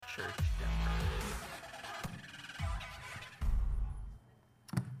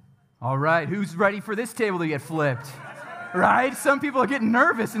All right, who's ready for this table to get flipped? Right? Some people are getting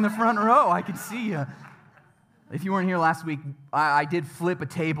nervous in the front row. I can see you. If you weren't here last week, I did flip a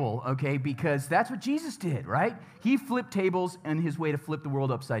table, okay, because that's what Jesus did, right? He flipped tables in his way to flip the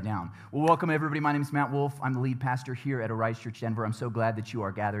world upside down. Well, welcome everybody. My name is Matt Wolf. I'm the lead pastor here at Arise Church Denver. I'm so glad that you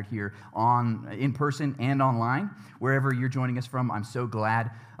are gathered here in person and online. Wherever you're joining us from, I'm so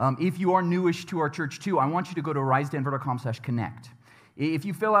glad. If you are newish to our church too, I want you to go to arisedenver.com/connect. If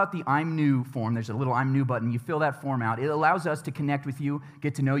you fill out the I'm New form, there's a little I'm New button, you fill that form out. It allows us to connect with you,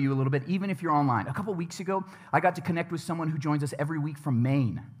 get to know you a little bit, even if you're online. A couple weeks ago, I got to connect with someone who joins us every week from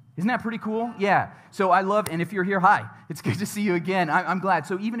Maine. Isn't that pretty cool? Yeah. So I love, and if you're here, hi. It's good to see you again. I'm glad.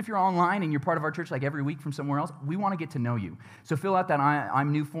 So even if you're online and you're part of our church like every week from somewhere else, we want to get to know you. So fill out that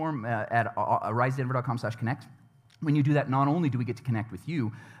I'm New form at arisedenver.com/connect. When you do that, not only do we get to connect with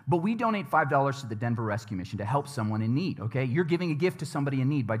you, but we donate $5 to the Denver Rescue Mission to help someone in need, okay? You're giving a gift to somebody in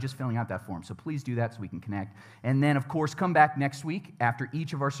need by just filling out that form. So please do that so we can connect. And then, of course, come back next week. After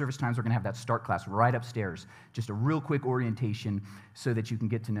each of our service times, we're going to have that start class right upstairs. Just a real quick orientation so that you can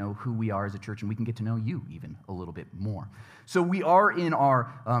get to know who we are as a church, and we can get to know you even a little bit more. So we are in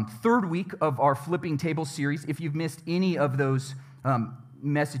our third week of our Flipping Table series. If you've missed any of those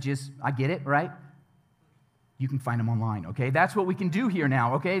messages, I get it, right? You can find them online, okay? That's what we can do here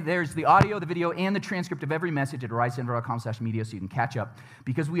now, okay? There's the audio, the video, and the transcript of every message at arisedenver.com/media so you can catch up,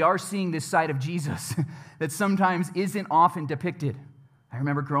 because we are seeing this side of Jesus that sometimes isn't often depicted. I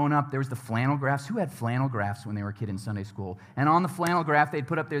remember growing up, there was the flannel graphs. Who had flannel graphs when they were a kid in Sunday school? And on the flannel graph, they'd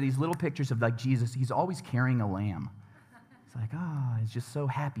put up there these little pictures of like Jesus. He's always carrying a lamb. It's like, he's just so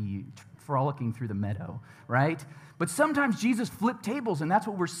happy frolicking through the meadow, right? But sometimes Jesus flipped tables, and that's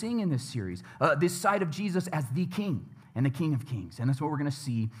what we're seeing in this series, this side of Jesus as the King and the King of Kings, and that's what we're going to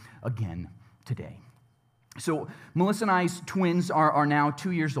see again today. So Melissa and I's twins are now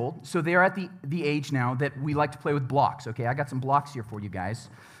 2 years old, so they're at the age now that we like to play with blocks, okay? I got some blocks here for you guys.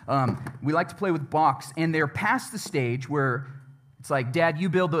 We like to play with blocks, and they're past the stage where it's like, Dad, you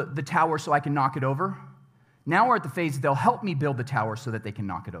build the tower so I can knock it over. Now we're at the phase they'll help me build the tower so that they can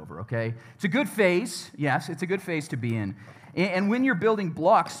knock it over, okay? It's a good phase. Yes, it's a good phase to be in. And when you're building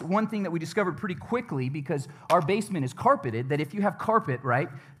blocks, one thing that we discovered pretty quickly, because our basement is carpeted, that if you have carpet, right?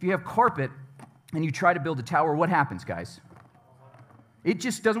 If you have carpet and you try to build a tower, what happens, guys? It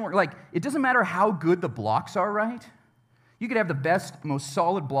just doesn't work. Like, it doesn't matter how good the blocks are, right? You could have the best, most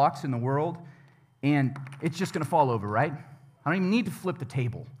solid blocks in the world, and it's just going to fall over, right? I don't even need to flip the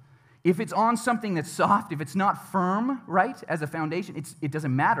table. If it's on something that's soft, if it's not firm, right, as a foundation, it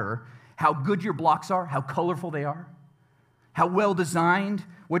doesn't matter how good your blocks are, how colorful they are, how well designed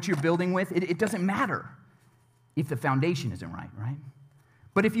what you're building with. It doesn't matter if the foundation isn't right?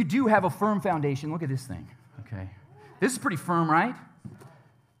 But if you do have a firm foundation, look at this thing, okay? This is pretty firm, right?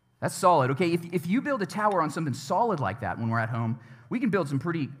 That's solid, okay? If you build a tower on something solid like that when we're at home, we can build some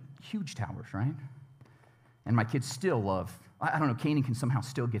pretty huge towers, right? And my kids still love, I don't know, Canaan can somehow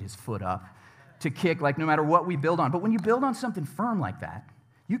still get his foot up to kick, like no matter what we build on. But when you build on something firm like that,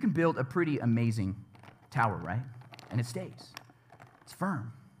 you can build a pretty amazing tower, right? And it stays. It's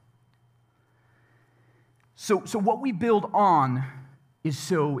firm. So what we build on is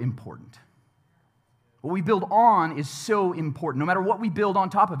so important. What we build on is so important. No matter what we build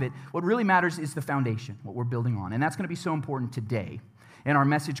on top of it, what really matters is the foundation, what we're building on. And that's going to be so important today in our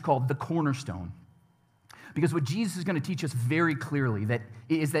message called The Cornerstone. Because what Jesus is going to teach us very clearly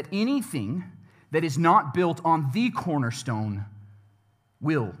is that anything that is not built on the cornerstone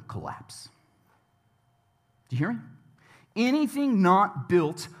will collapse. Do you hear me? Anything not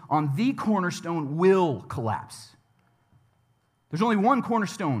built on the cornerstone will collapse. There's only one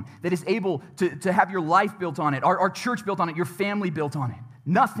cornerstone that is able to have your life built on it, our church built on it, your family built on it.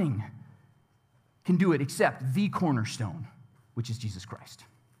 Nothing can do it except the cornerstone, which is Jesus Christ.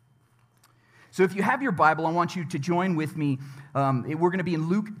 So if you have your Bible, I want you to join with me. We're going to be in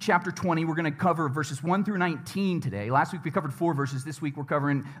Luke chapter 20. We're going to cover verses 1 through 19 today. Last week we covered 4 verses. This week we're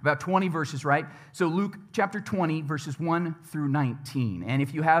covering about 20 verses, right? So Luke chapter 20, verses 1 through 19. And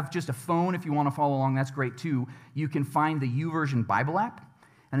if you have just a phone, if you want to follow along, that's great too. You can find the YouVersion Bible app.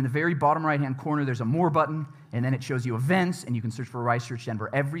 And in the very bottom right-hand corner, there's a More button, and then it shows you events, and you can search for Rise Church Denver.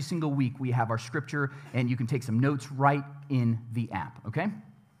 Every single week we have our scripture, and you can take some notes right in the app, okay?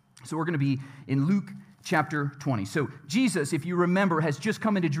 So we're going to be in Luke chapter 20. So Jesus, if you remember, has just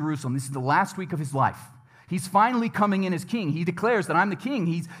come into Jerusalem. This is the last week of his life. He's finally coming in as king. He declares that I'm the king.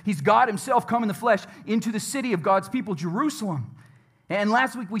 He's God himself come in the flesh into the city of God's people, Jerusalem. And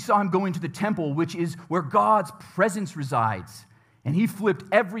last week we saw him go into the temple, which is where God's presence resides. And he flipped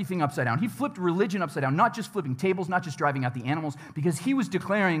everything upside down. He flipped religion upside down, not just flipping tables, not just driving out the animals, because he was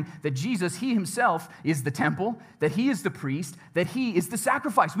declaring that Jesus, he himself, is the temple, that he is the priest, that he is the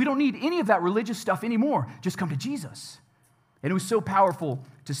sacrifice. We don't need any of that religious stuff anymore. Just come to Jesus. And it was so powerful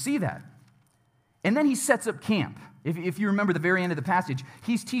to see that. And then he sets up camp. If you remember the very end of the passage,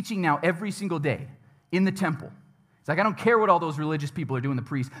 he's teaching now every single day in the temple. It's like, I don't care what all those religious people are doing, the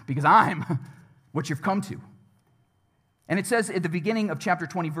priests, because I'm what you've come to. And it says at the beginning of chapter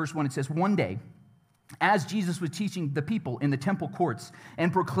 20, verse 1, it says, one day, as Jesus was teaching the people in the temple courts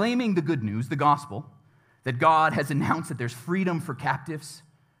and proclaiming the good news, the gospel, that God has announced that there's freedom for captives,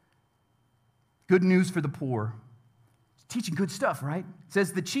 good news for the poor, teaching good stuff, right? It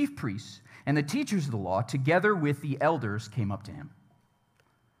says the chief priests and the teachers of the law, together with the elders, came up to him.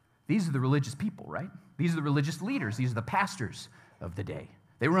 These are the religious people, right? These are the religious leaders. These are the pastors of the day.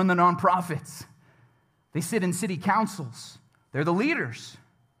 They run the nonprofits. They sit in city councils. They're the leaders.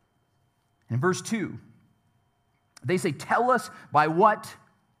 In verse 2, they say, tell us by what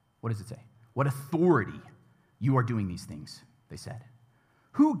does it say? What authority you are doing these things, they said.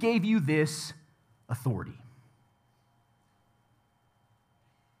 Who gave you this authority?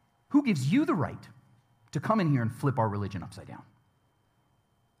 Who gives you the right to come in here and flip our religion upside down?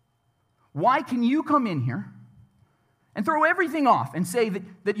 Why can you come in here and throw everything off and say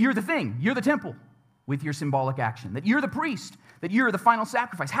that you're the thing, you're the temple, with your symbolic action, that you're the priest, that you're the final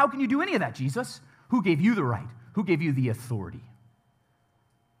sacrifice? How can you do any of that, Jesus? Who gave you the right? Who gave you the authority?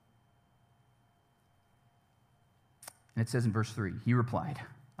 And it says in verse 3, he replied,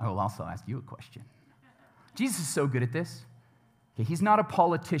 I will also ask you a question. Jesus is so good at this. Okay, he's not a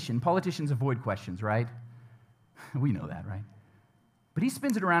politician. Politicians avoid questions, right? We know that, right? But he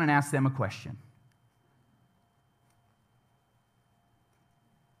spins it around and asks them a question.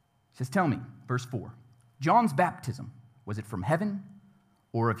 He says, tell me, verse 4, John's baptism, was it from heaven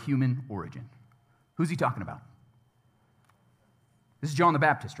or of human origin? Who's he talking about? This is John the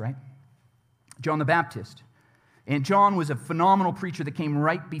Baptist, right? John the Baptist. And John was a phenomenal preacher that came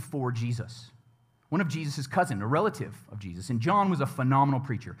right before Jesus. One of Jesus' cousins, a relative of Jesus. And John was a phenomenal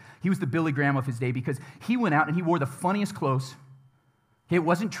preacher. He was the Billy Graham of his day because he went out and he wore the funniest clothes. Okay, it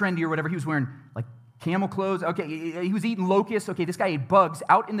wasn't trendy or whatever. He was wearing like camel clothes. Okay, he was eating locusts. Okay, this guy ate bugs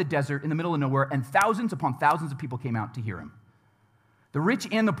out in the desert in the middle of nowhere, and thousands upon thousands of people came out to hear him. The rich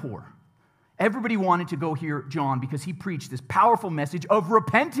and the poor. Everybody wanted to go hear John because he preached this powerful message of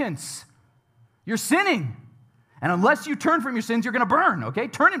repentance. You're sinning. And unless you turn from your sins, you're going to burn, okay?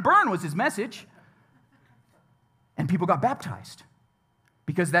 Turn and burn was his message. And people got baptized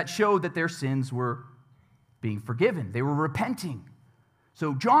because that showed that their sins were being forgiven. They were repenting.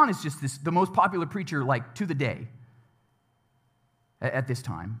 So John is just the most popular preacher like to the day at this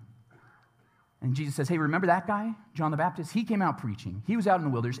time. And Jesus says, hey, remember that guy, John the Baptist? He came out preaching. He was out in the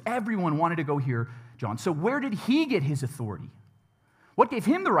wilderness. Everyone wanted to go hear John. So where did he get his authority? What gave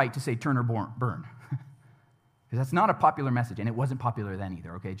him the right to say turn or burn? Because that's not a popular message, and it wasn't popular then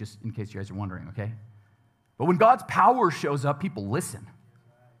either, okay? Just in case you guys are wondering, okay? But when God's power shows up, people listen.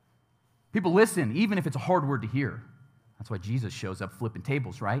 People listen, even if it's a hard word to hear. That's why Jesus shows up flipping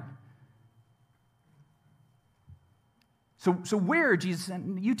tables, right? So where, Jesus,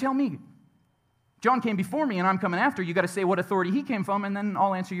 and you tell me. John came before me, and I'm coming after. You got to say what authority he came from, and then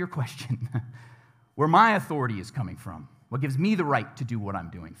I'll answer your question. Where my authority is coming from. What gives me the right to do what I'm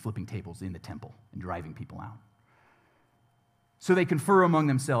doing, flipping tables in the temple and driving people out. So they confer among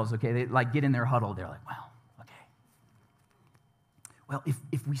themselves, okay? They like get in their huddle. They're like, well, okay. Well,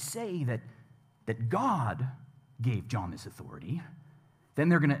 if we say that God gave John this authority,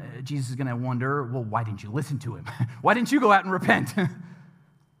 then Jesus is gonna wonder, well, why didn't you listen to him? Why didn't you go out and repent?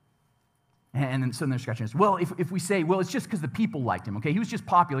 And then so they're scratching us. Well, if we say, well, it's just because the people liked him, okay? He was just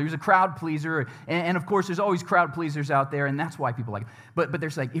popular. He was a crowd pleaser. And of course, there's always crowd pleasers out there, and that's why people like him. But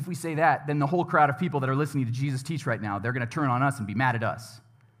there's like, if we say that, then the whole crowd of people that are listening to Jesus teach right now, they're going to turn on us and be mad at us.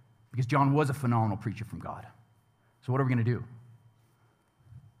 Because John was a phenomenal preacher from God. So what are we going to do?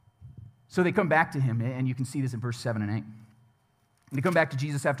 So they come back to him, and you can see this in verse 7 and 8. They come back to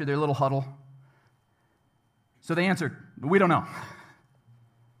Jesus after their little huddle. So they answered, we don't know.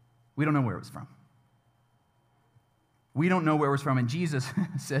 We don't know where it was from. We don't know where it was from. And Jesus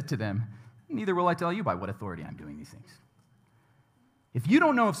said to them, neither will I tell you by what authority I'm doing these things. If you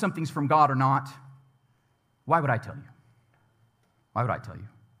don't know if something's from God or not, why would I tell you? Why would I tell you?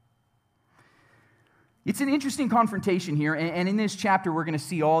 It's an interesting confrontation here, and in this chapter, we're going to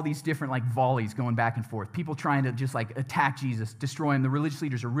see all these different like volleys going back and forth. People trying to just like attack Jesus, destroy him. The religious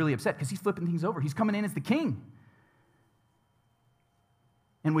leaders are really upset because he's flipping things over. He's coming in as the king.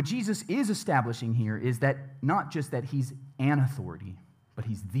 And what Jesus is establishing here is that not just that he's an authority, but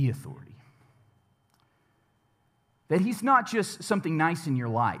he's the authority. That he's not just something nice in your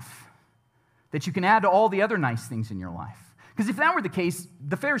life, that you can add to all the other nice things in your life. Because if that were the case,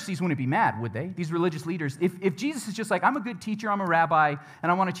 the Pharisees wouldn't be mad, would they? These religious leaders. If Jesus is just like, I'm a good teacher, I'm a rabbi,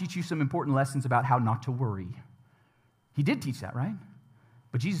 and I want to teach you some important lessons about how not to worry. He did teach that, right?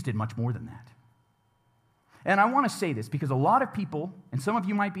 But Jesus did much more than that. And I want to say this because a lot of people, and some of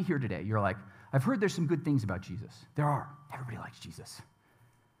you might be here today, you're like, I've heard there's some good things about Jesus. There are. Everybody likes Jesus.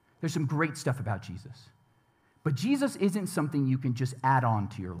 There's some great stuff about Jesus. But Jesus isn't something you can just add on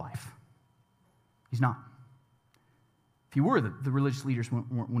to your life. He's not. If he were, the religious leaders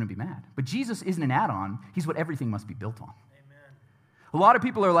wouldn't be mad. But Jesus isn't an add-on. He's what everything must be built on. Amen. A lot of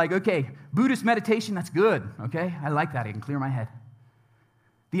people are like, okay, Buddhist meditation, that's good, okay? I like that. I can clear my head.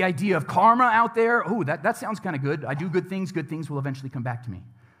 The idea of karma out there, oh, that sounds kind of good. I do good things will eventually come back to me.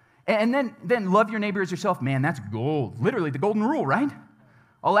 And then love your neighbor as yourself. Man, that's gold. Literally the golden rule, right?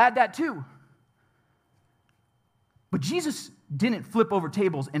 I'll add that too. But Jesus didn't flip over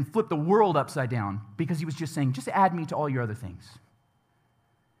tables and flip the world upside down because he was just saying, just add me to all your other things.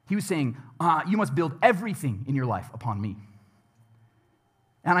 He was saying, you must build everything in your life upon me.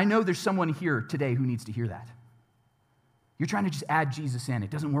 And I know there's someone here today who needs to hear that. You're trying to just add Jesus in. It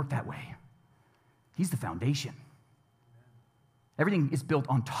doesn't work that way. He's the foundation. Everything is built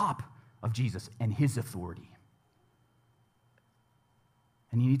on top of Jesus and his authority.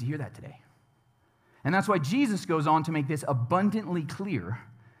 And you need to hear that today. And that's why Jesus goes on to make this abundantly clear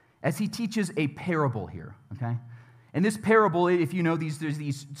as he teaches a parable here, okay? And this parable, if you know there's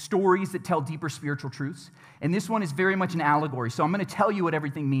these stories that tell deeper spiritual truths. And this one is very much an allegory. So I'm going to tell you what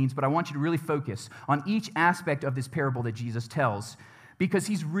everything means, but I want you to really focus on each aspect of this parable that Jesus tells, because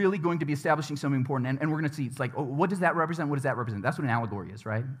he's really going to be establishing something important. And we're going to see, it's like, oh, what does that represent? What does that represent? That's what an allegory is,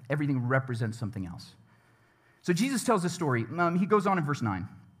 right? Everything represents something else. So Jesus tells this story. He goes on in verse 9.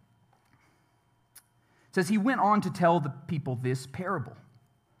 It says, he went on to tell the people this parable.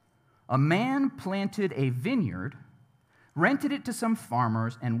 A man planted a vineyard, rented it to some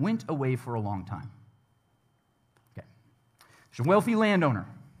farmers, and went away for a long time. Okay. There's a wealthy landowner,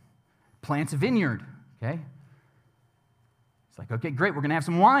 plants a vineyard, okay? It's like, okay, great, we're going to have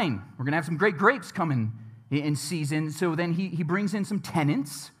some wine. We're going to have some great grapes coming in season. So then he brings in some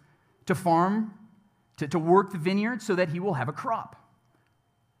tenants to farm, to work the vineyard so that he will have a crop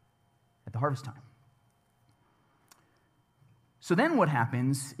at the harvest time. So then what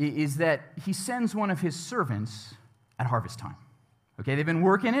happens is that he sends one of his servants at harvest time. Okay, they've been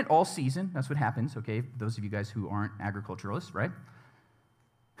working it all season. That's what happens, okay? Those of you guys who aren't agriculturalists, right?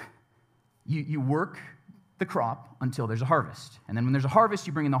 You work the crop until there's a harvest. And then when there's a harvest,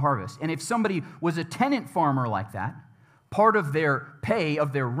 you bring in the harvest. And if somebody was a tenant farmer like that, part of their pay,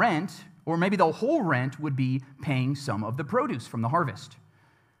 of their rent, or maybe the whole rent, would be paying some of the produce from the harvest.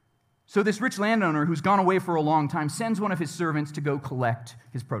 So this rich landowner who's gone away for a long time sends one of his servants to go collect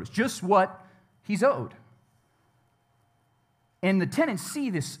his produce, just what he's owed. And the tenants see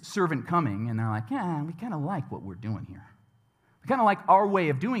this servant coming, and they're like, yeah, we kind of like what we're doing here. We kind of like our way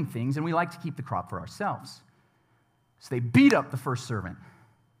of doing things, and we like to keep the crop for ourselves. So they beat up the first servant,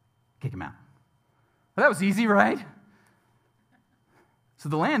 kick him out. Well, that was easy, right? So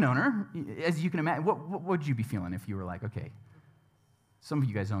the landowner, as you can imagine, what would you be feeling if you were like, okay, some of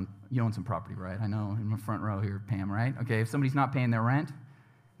you guys own some property, right? I know in my front row here, Pam, right? Okay, if somebody's not paying their rent, and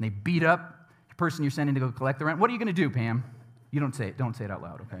they beat up the person you're sending to go collect the rent, what are you going to do, Pam? You don't say it out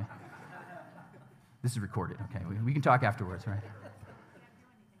loud, okay? This is recorded, okay? We can talk afterwards, right?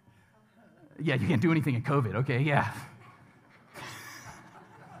 Yeah, you can't do anything in COVID, okay? Yeah.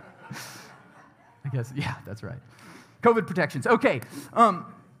 I guess, yeah, that's right. COVID protections, okay.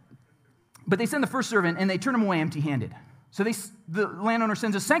 But they send the first servant, and they turn him away empty-handed. So the landowner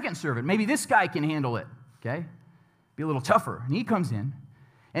sends a second servant. Maybe this guy can handle it, okay? Be a little tougher. And he comes in,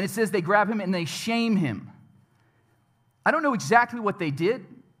 and it says they grab him and they shame him. I don't know exactly what they did,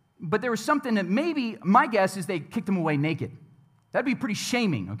 but there was something that maybe, my guess is they kicked him away naked. That'd be pretty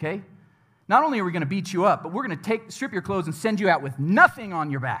shaming, okay? Not only are we going to beat you up, but we're going to strip your clothes and send you out with nothing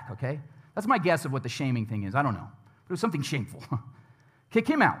on your back, okay? That's my guess of what the shaming thing is. I don't know. But it was something shameful. Kick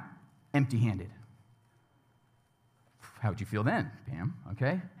him out empty-handed. How would you feel then, Pam?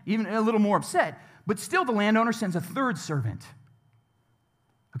 Okay? Even a little more upset. But still the landowner sends a third servant.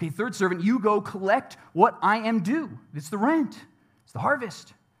 Okay, third servant, you go collect what I am due. It's the rent. It's the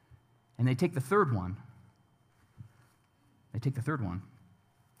harvest. And they take the third one. And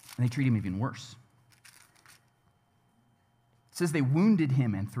they treat him even worse. It says they wounded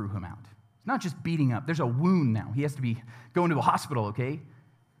him and threw him out. It's not just beating up. There's a wound now. He has to be going to a hospital, okay?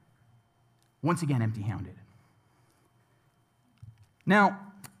 once again empty-handed. Now,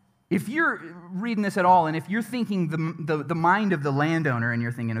 if you're reading this at all, and if you're thinking the mind of the landowner, and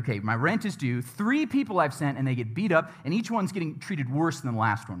you're thinking, okay, my rent is due, 3 people I've sent, and they get beat up, and each one's getting treated worse than the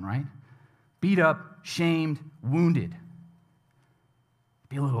last one, right? Beat up, shamed, wounded.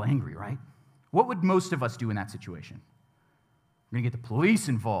 Be a little angry, right? What would most of us do in that situation? We're going to get the police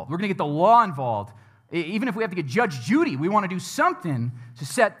involved. We're going to get the law involved. Even if we have to get Judge Judy, we want to do something to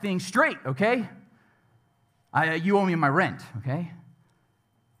set things straight, okay? You owe me my rent, okay?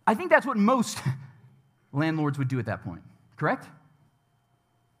 I think that's what most landlords would do at that point, correct?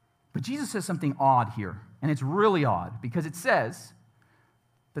 But Jesus says something odd here, and it's really odd because it says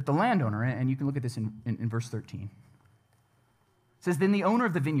that the landowner, and you can look at this in verse 13, it says, "Then the owner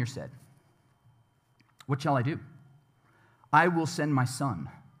of the vineyard said, 'What shall I do? I will send my son,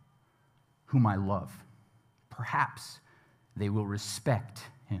 whom I love. Perhaps they will respect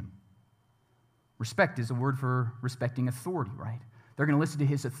him.'" Respect is a word for respecting authority, right? They're going to listen to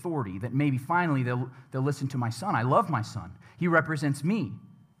his authority, that maybe finally they'll listen to my son. I love my son. He represents me.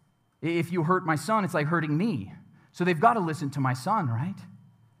 If you hurt my son, it's like hurting me. So they've got to listen to my son, right?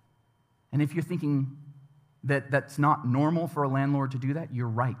 And if you're thinking that that's not normal for a landlord to do that, you're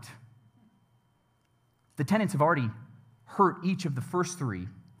right. The tenants have already hurt each of the first 3.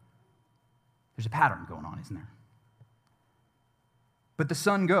 There's a pattern going on, isn't there? But the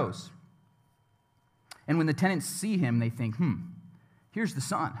son goes. And when the tenants see him, they think, here's the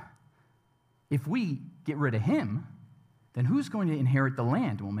son. If we get rid of him, then who's going to inherit the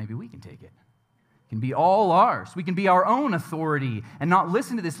land? Well, maybe we can take it. It can be all ours. We can be our own authority and not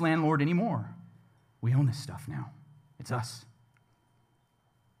listen to this landlord anymore. We own this stuff now. It's us.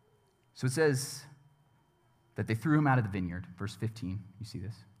 So it says that they threw him out of the vineyard. Verse 15, you see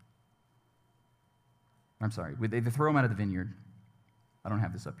this? I'm sorry. They throw him out of the vineyard. I don't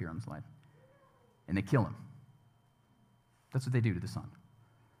have this up here on the slide. And they kill him. That's what they do to the son.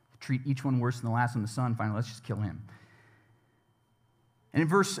 They treat each one worse than the last one, the son. Finally, let's just kill him. And in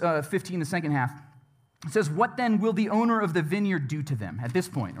verse 15, the second half, it says, "What then will the owner of the vineyard do to them?" At this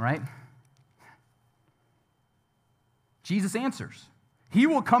point, right? Jesus answers, "He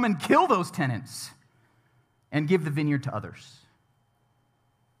will come and kill those tenants and give the vineyard to others,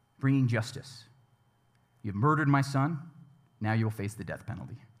 bringing justice. You have murdered my son, now you will face the death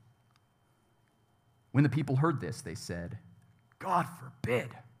penalty." When the people heard this, they said, "God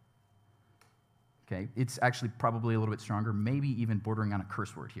forbid." Okay, it's actually probably a little bit stronger, maybe even bordering on a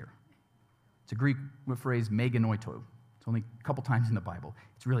curse word here. It's a Greek phrase, meganoito. It's only a couple times in the Bible.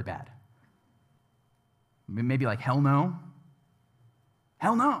 It's really bad. Maybe like, hell no.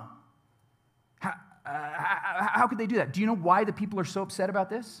 Hell no. How could they do that? Do you know why the people are so upset about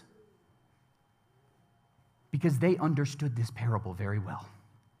this? Because they understood this parable very well.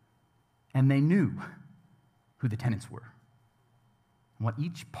 And they knew who the tenants were and what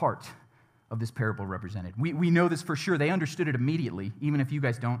each part of this parable represented. We know this for sure. They understood it immediately. Even if you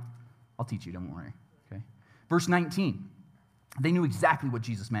guys don't, I'll teach you, don't worry. Okay. Verse 19. They knew exactly what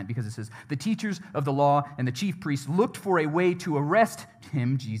Jesus meant because it says, "The teachers of the law and the chief priests looked for a way to arrest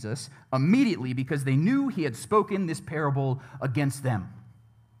him," Jesus, "immediately because they knew he had spoken this parable against them."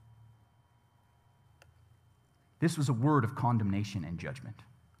 This was a word of condemnation and judgment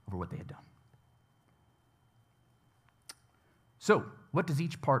over what they had done. So, what does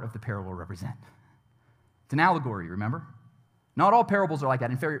each part of the parable represent? It's an allegory, remember? Not all parables are like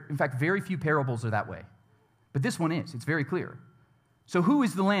that. In fact, very few parables are that way. But this one is. It's very clear. So who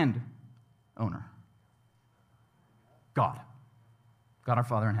is the land owner? God. God our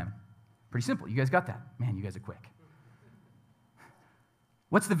Father in heaven. Pretty simple. You guys got that? Man, you guys are quick.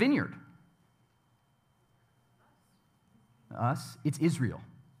 What's the vineyard? Us. It's Israel.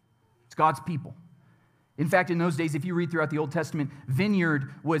 It's God's people. In fact, in those days, if you read throughout the Old Testament,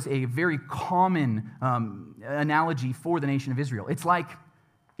 vineyard was a very common analogy for the nation of Israel. It's like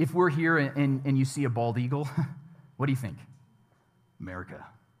if we're here and you see a bald eagle, what do you think? America.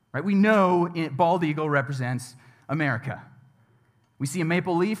 Right? We know bald eagle represents America. We see a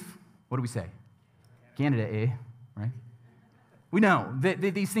maple leaf, what do we say? Canada, eh? Right? We know that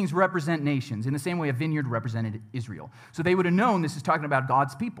these things represent nations in the same way a vineyard represented Israel. So they would have known this is talking about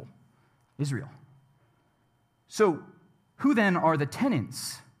God's people, Israel. So who then are the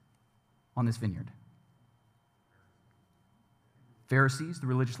tenants on this vineyard? Pharisees, the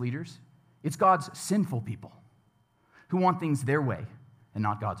religious leaders. It's God's sinful people who want things their way and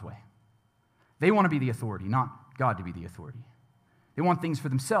not God's way. They want to be the authority, not God to be the authority. They want things for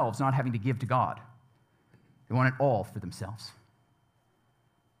themselves, not having to give to God. They want it all for themselves.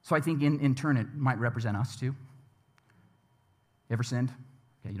 So I think in turn it might represent us too. You ever sinned?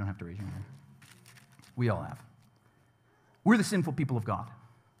 Okay, you don't have to raise your hand. We all have. We're the sinful people of God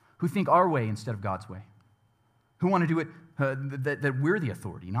who think our way instead of God's way, who want to do it that we're the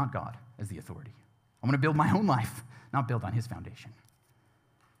authority, not God as the authority. I want to build my own life, not build on his foundation.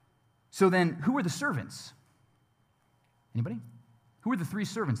 So then, who are the servants? Anybody? Who are the 3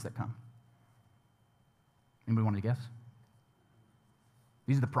 servants that come? Anybody want to guess?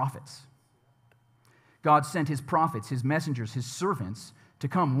 These are the prophets. God sent his prophets, his messengers, his servants to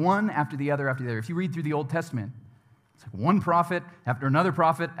come one after the other after the other. If you read through the Old Testament, it's like one prophet after another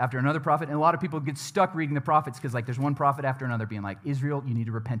prophet after another prophet. And a lot of people get stuck reading the prophets because there's one prophet after another being like, Israel, you need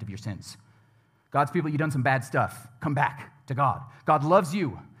to repent of your sins. God's people, you've done some bad stuff. Come back to God. God loves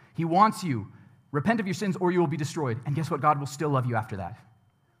you. He wants you. Repent of your sins or you will be destroyed. And guess what? God will still love you after that.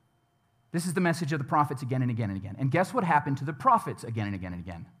 This is the message of the prophets again and again and again. And guess what happened to the prophets again and again and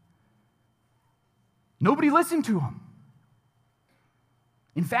again? Nobody listened to them.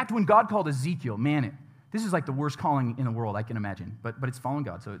 In fact, when God called Ezekiel, this is like the worst calling in the world I can imagine, but it's following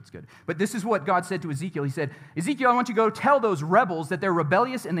God, so it's good. But this is what God said to Ezekiel. He said, Ezekiel, I want you to go tell those rebels that they're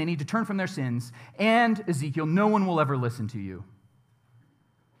rebellious and they need to turn from their sins. And Ezekiel, no one will ever listen to you.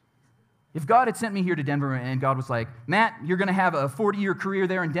 If God had sent me here to Denver and God was like, Matt, you're going to have a 40-year career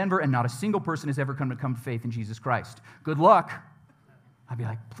there in Denver and not a single person has ever come to faith in Jesus Christ. Good luck. I'd be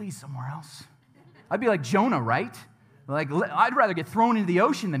like, please, somewhere else. I'd be like Jonah, right? Like, I'd rather get thrown into the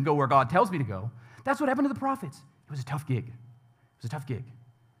ocean than go where God tells me to go. That's what happened to the prophets. It was a tough gig. It was a tough gig.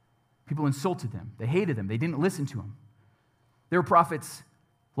 People insulted them. They hated them. They didn't listen to them. There were prophets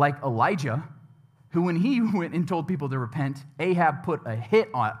like Elijah, who when he went and told people to repent, Ahab put a hit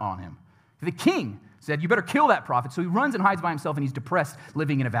on him. The king said, you better kill that prophet. So he runs and hides by himself, and he's depressed,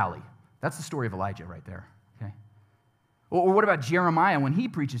 living in a valley. That's the story of Elijah right there. Okay. Or what about Jeremiah when he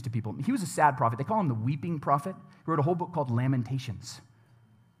preaches to people? He was a sad prophet. They call him the weeping prophet. He wrote a whole book called Lamentations.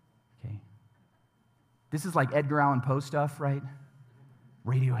 Okay. This is like Edgar Allan Poe stuff, right?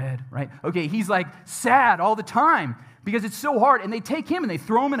 Radiohead, right? Okay, he's like sad all the time because it's so hard. And they take him and they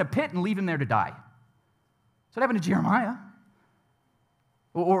throw him in a pit and leave him there to die. So what happened to Jeremiah?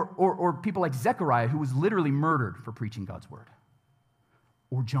 Or people like Zechariah, who was literally murdered for preaching God's word.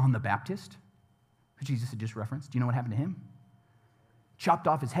 Or John the Baptist, who Jesus had just referenced. Do you know what happened to him? Chopped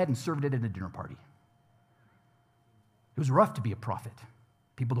off his head and served it at a dinner party. It was rough to be a prophet.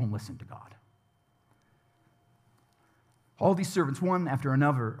 People don't listen to God. All these servants, one after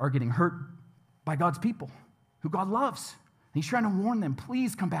another, are getting hurt by God's people, who God loves. And he's trying to warn them,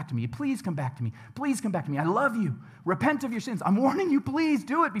 please come back to me. Please come back to me. Please come back to me. I love you. Repent of your sins. I'm warning you. Please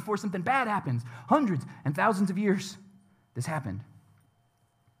do it before something bad happens. Hundreds and thousands of years this happened.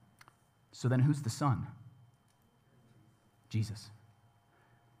 So then who's the Son? Jesus.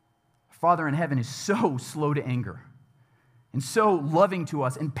 Father in heaven is so slow to anger and so loving to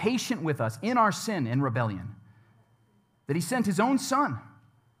us and patient with us in our sin and rebellion that he sent his own Son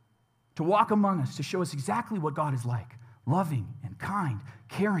to walk among us to show us exactly what God is like. Loving and kind,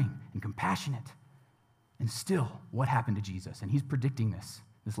 caring and compassionate. And still, what happened to Jesus? And he's predicting this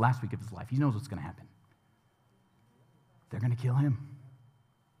last week of his life. He knows what's going to happen. They're going to kill him.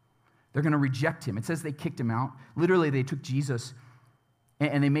 They're going to reject him. It says they kicked him out. Literally, they took Jesus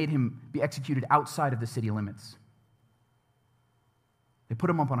and they made him be executed outside of the city limits. They put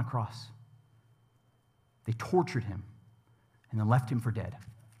him up on a cross. They tortured him and then left him for dead.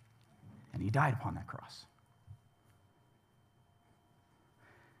 And he died upon that cross.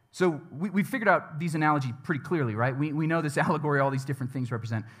 So we figured out these analogies pretty clearly, right? We know this allegory, all these different things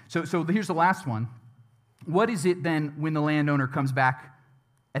represent. So here's the last one. What is it then when the landowner comes back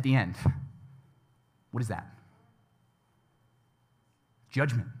at the end? What is that?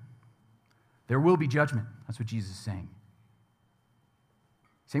 Judgment. There will be judgment. That's what Jesus is saying.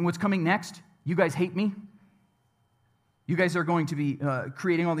 Saying what's coming next? You guys hate me. You guys are going to be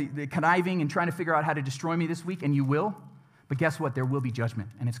creating all the conniving and trying to figure out how to destroy me this week, and you will. But guess what? There will be judgment,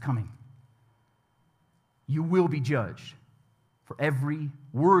 and it's coming. You will be judged for every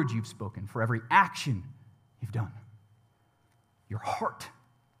word you've spoken, for every action you've done. Your heart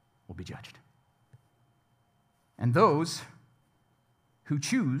will be judged. And those who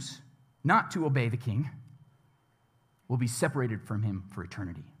choose not to obey the king will be separated from him for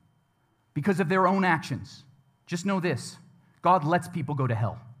eternity because of their own actions. Just know this, God lets people go to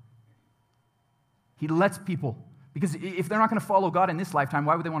hell. He lets people, because if they're not going to follow God in this lifetime,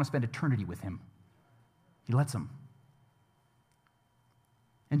 why would they want to spend eternity with him? He lets them.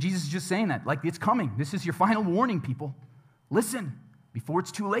 And Jesus is just saying that, like, it's coming. This is your final warning, people. Listen before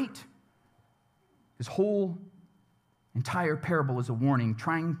it's too late. This whole entire parable is a warning,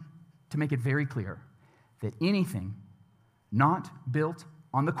 trying to make it very clear that anything not built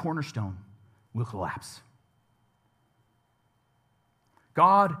on the cornerstone will collapse.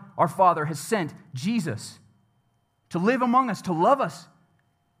 God, our Father, has sent Jesus to live among us, to love us,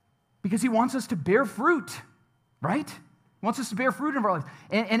 because he wants us to bear fruit, right? He wants us to bear fruit in our lives.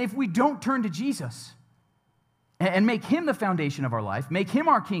 And if we don't turn to Jesus and make him the foundation of our life, make him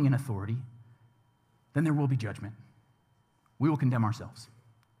our king and authority, then there will be judgment. We will condemn ourselves.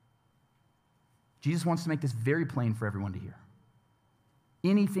 Jesus wants to make this very plain for everyone to hear.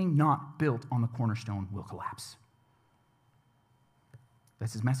 Anything not built on the cornerstone will collapse.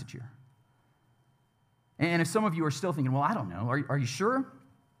 That's his message here. And if some of you are still thinking, well, I don't know, are you sure?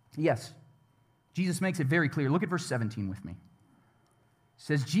 Yes. Jesus makes it very clear. Look at verse 17 with me. It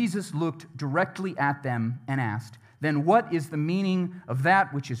says, Jesus looked directly at them and asked, then what is the meaning of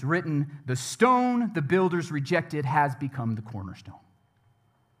that which is written, the stone the builders rejected has become the cornerstone?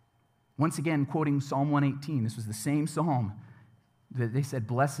 Once again, quoting Psalm 118, this was the same psalm that they said,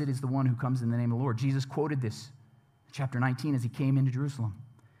 blessed is the one who comes in the name of the Lord. Jesus quoted this in chapter 19 as he came into Jerusalem.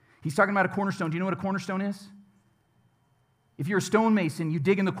 He's talking about a cornerstone. Do you know what a cornerstone is? If you're a stonemason, you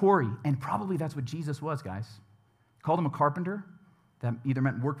dig in the quarry, and probably that's what Jesus was, guys. Called him a carpenter. That either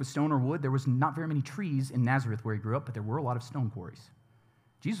meant work with stone or wood. There was not very many trees in Nazareth where he grew up, but there were a lot of stone quarries.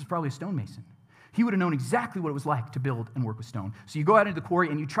 Jesus was probably a stonemason. He would have known exactly what it was like to build and work with stone. So you go out into the quarry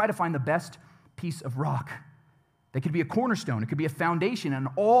and you try to find the best piece of rock. That could be a cornerstone. It could be a foundation, and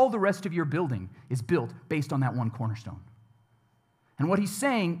all the rest of your building is built based on that one cornerstone. And what he's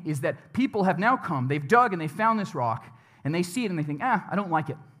saying is that people have now come, they've dug and they found this rock, and they see it and they think, I don't like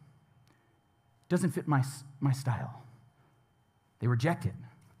it. It doesn't fit my style. They reject it,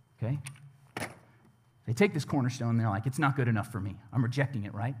 okay? They take this cornerstone and they're like, it's not good enough for me. I'm rejecting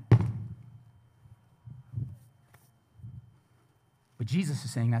it, right? But Jesus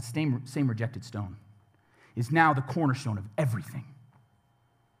is saying that same rejected stone is now the cornerstone of everything.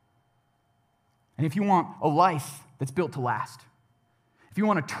 And if you want a life that's built to last, if you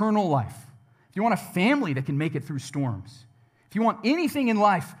want eternal life, if you want a family that can make it through storms, if you want anything in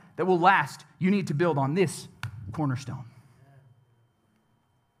life that will last, you need to build on this cornerstone.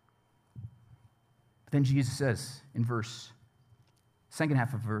 But then Jesus says in verse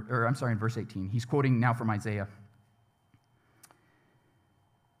 18, he's quoting now from Isaiah.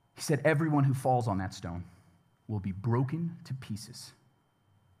 He said, everyone who falls on that stone will be broken to pieces.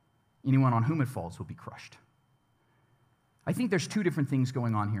 Anyone on whom it falls will be crushed. I think there's two different things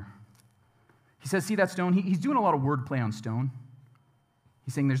going on here. He says, see that stone? He's doing a lot of wordplay on stone.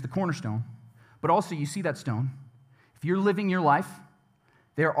 He's saying there's the cornerstone, but also you see that stone. If you're living your life,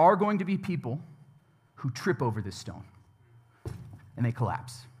 there are going to be people who trip over this stone and they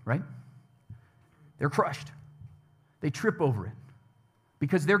collapse, right? They're crushed. They trip over it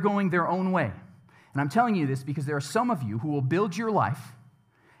because they're going their own way. And I'm telling you this because there are some of you who will build your life,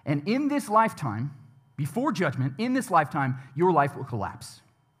 and in this lifetime, before judgment, in this lifetime, your life will collapse.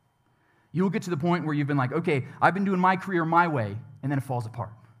 You will get to the point where you've been like, okay, I've been doing my career my way, and then it falls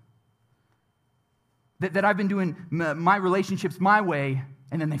apart. That I've been doing my relationships my way,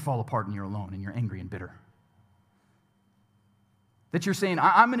 and then they fall apart and you're alone and you're angry and bitter. That you're saying,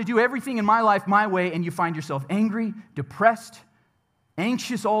 I'm going to do everything in my life my way, and you find yourself angry, depressed,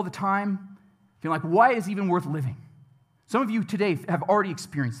 anxious all the time, feeling like, why is it even worth living? Some of you today have already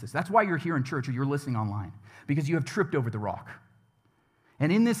experienced this. That's why you're here in church or you're listening online, because you have tripped over the rock.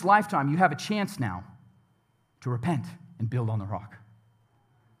 And in this lifetime, you have a chance now to repent and build on the rock.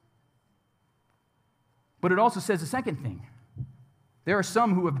 But it also says a second thing. There are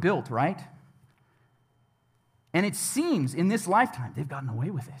some who have built, right? And it seems in this lifetime they've gotten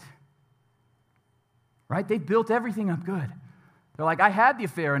away with it. Right? They've built everything up good. They're like, I had the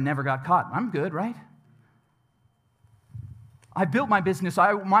affair and never got caught. I'm good, right? I built my business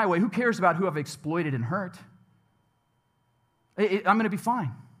my way. Who cares about who I've exploited and hurt? I'm going to be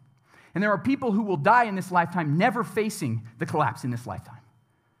fine. And there are people who will die in this lifetime never facing the collapse in this lifetime.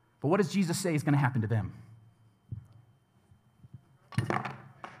 But what does Jesus say is going to happen to them?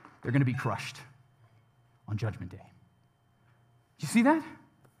 They're going to be crushed on Judgment Day. Do you see that?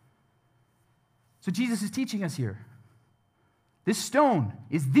 So Jesus is teaching us here. This stone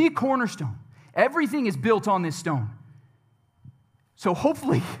is the cornerstone. Everything is built on this stone. So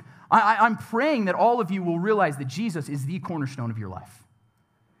hopefully, I'm praying that all of you will realize that Jesus is the cornerstone of your life.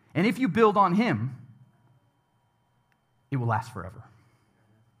 And if you build on him, it will last forever.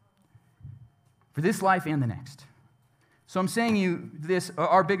 For this life and the next. So I'm saying you this,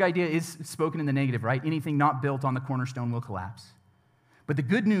 our big idea is spoken in the negative, right? Anything not built on the cornerstone will collapse. But the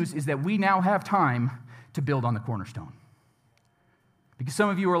good news is that we now have time to build on the cornerstone. Because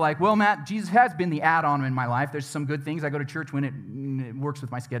some of you are like, well, Matt, Jesus has been the add-on in my life. There's some good things. I go to church when it works with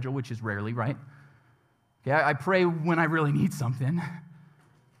my schedule, which is rarely, right? Okay, I pray when I really need something.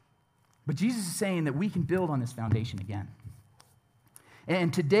 But Jesus is saying that we can build on this foundation again.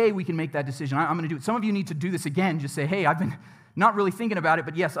 And today we can make that decision. I'm going to do it. Some of you need to do this again. Just say, hey, I've been not really thinking about it,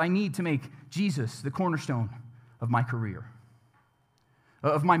 but yes, I need to make Jesus the cornerstone of my career,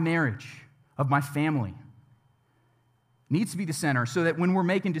 of my marriage, of my family. Needs to be the center so that when we're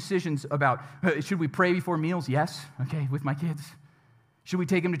making decisions about, should we pray before meals? Yes. Okay, with my kids. Should we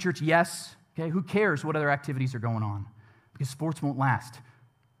take them to church? Yes. Okay, who cares what other activities are going on? Because sports won't last.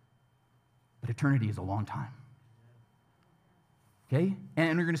 But eternity is a long time. Okay?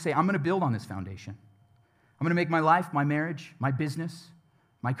 And we're going to say, I'm going to build on this foundation. I'm going to make my life, my marriage, my business,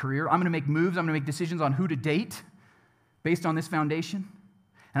 my career. I'm going to make moves. I'm going to make decisions on who to date based on this foundation.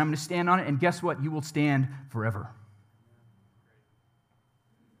 And I'm going to stand on it. And guess what? You will stand forever.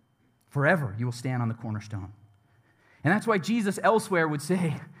 Forever, you will stand on the cornerstone. And that's why Jesus elsewhere would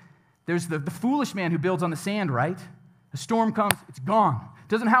say, there's the foolish man who builds on the sand, right? A storm comes, it's gone.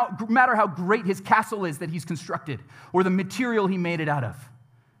 Doesn't matter how great his castle is that he's constructed or the material he made it out of.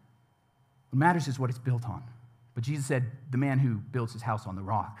 What matters is what it's built on. But Jesus said, the man who builds his house on the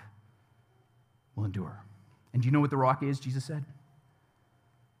rock will endure. And do you know what the rock is, Jesus said?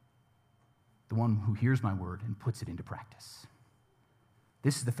 The one who hears my word and puts it into practice.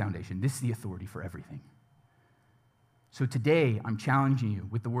 This is the foundation. This is the authority for everything. So today, I'm challenging you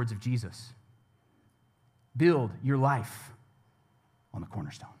with the words of Jesus. Build your life on the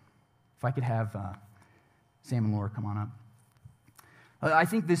cornerstone. If I could have Sam and Laura come on up. I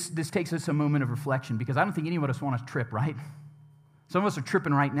think this takes us a moment of reflection because I don't think any of us want to trip, right? Some of us are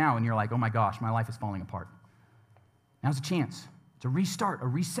tripping right now and you're like, oh my gosh, my life is falling apart. Now's a chance to restart, a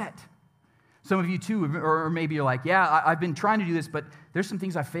reset. Some of you too, or maybe you're like, yeah, I've been trying to do this, but there's some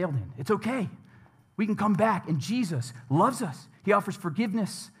things I failed in. It's okay. We can come back, and Jesus loves us. He offers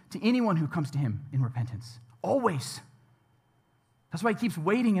forgiveness to anyone who comes to him in repentance. Always. That's why he keeps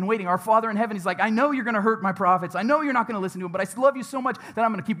waiting and waiting. Our Father in heaven, he's like, I know you're going to hurt my prophets. I know you're not going to listen to them, but I love you so much that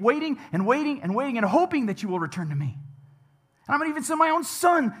I'm going to keep waiting and waiting and waiting and hoping that you will return to me. And I'm going to even send my own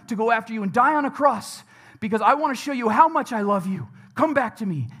son to go after you and die on a cross because I want to show you how much I love you. Come back to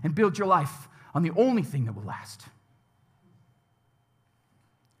me and build your life on the only thing that will last.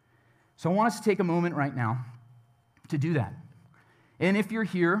 So I want us to take a moment right now to do that. And if you're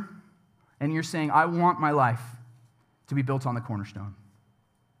here and you're saying, I want my life to be built on the cornerstone.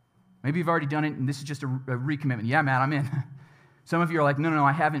 Maybe you've already done it and this is just a recommitment. Yeah, Matt, I'm in. Some of you are like, no,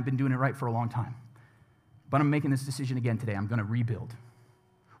 I haven't been doing it right for a long time. But I'm making this decision again today. I'm going to rebuild.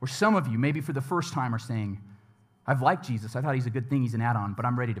 Or some of you, maybe for the first time, are saying, I've liked Jesus. I thought he's a good thing. He's an add-on, but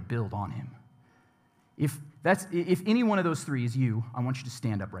I'm ready to build on him. If any one of those three is you, I want you to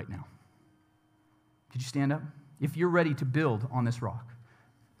stand up right now. Could you stand up? If you're ready to build on this rock.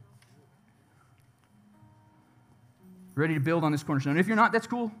 Ready to build on this cornerstone. If you're not, that's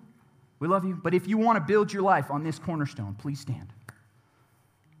cool. We love you. But if you want to build your life on this cornerstone, please stand.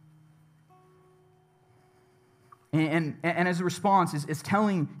 And as a response, is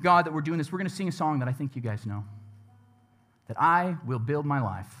telling God that we're doing this, we're going to sing a song that I think you guys know. That I will build my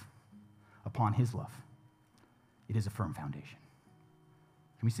life upon his love. It is a firm foundation.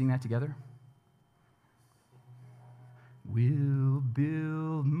 Can we sing that together? Will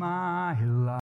build my life